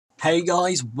Hey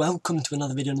guys, welcome to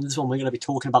another video. In this one we're going to be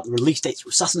talking about the release dates for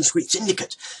Assassin's Creed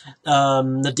Syndicate.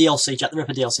 The DLC, Jack the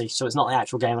Ripper DLC, so it's not the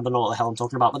actual game, I don't know what the hell I'm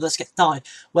talking about, but let's get started.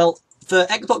 Well, for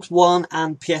Xbox One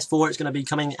and PS4 it's going to be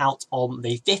coming out on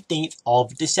the 15th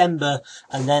of December,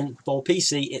 and then for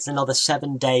PC it's another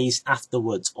 7 days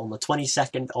afterwards, on the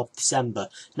 22nd of December.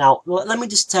 Now, let me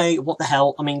just say, what the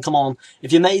hell, I mean, come on,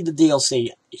 if you made the DLC,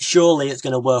 surely it's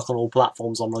going to work on all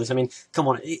platforms on release. I mean, come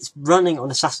on, it's running on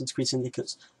Assassin's Creed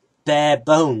Syndicate's bare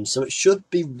bones, so it should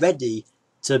be ready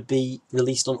to be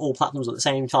released on all platforms at the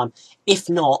same time. If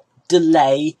not,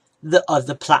 delay the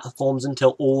other platforms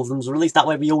until all of them's released. That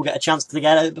way we all get a chance to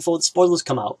get it before the spoilers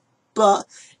come out. But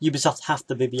Ubisoft have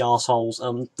to be the arseholes.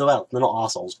 Well, they're not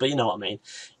arseholes, but you know what I mean.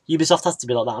 Ubisoft has to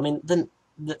be like that. I mean, then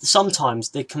sometimes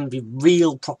they can be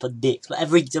real proper dicks, but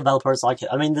every developer is like it.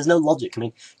 I mean, there's no logic. I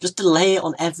mean, just delay it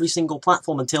on every single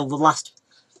platform until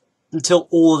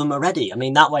all of them are ready. I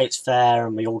mean, that way it's fair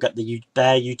and we all get the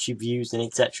bare YouTube views and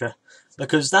etc.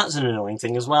 Because that's an annoying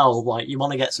thing as well. Like, you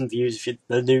want to get some views if you're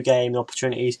the new game, the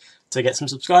opportunities to get some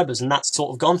subscribers, and that's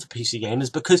sort of gone for PC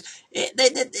gamers because they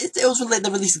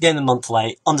released the game a month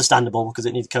late. Understandable because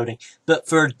it needs coding. But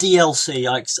for a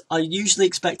DLC, I usually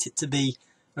expect it to be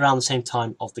around the same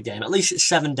time of the game. At least it's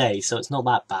 7 days, so it's not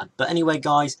that bad. But anyway,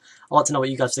 guys, I'd like to know what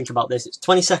you guys think about this. It's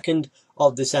 22nd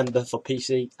of December for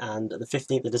PC and the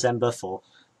 15th of December for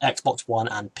Xbox One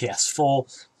and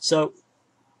PS4. So,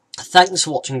 thanks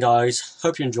for watching, guys.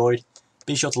 Hope you enjoyed.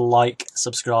 Be sure to like,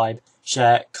 subscribe,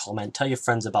 share, comment, tell your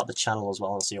friends about the channel as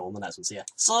well, and see you all in the next one. See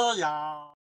ya.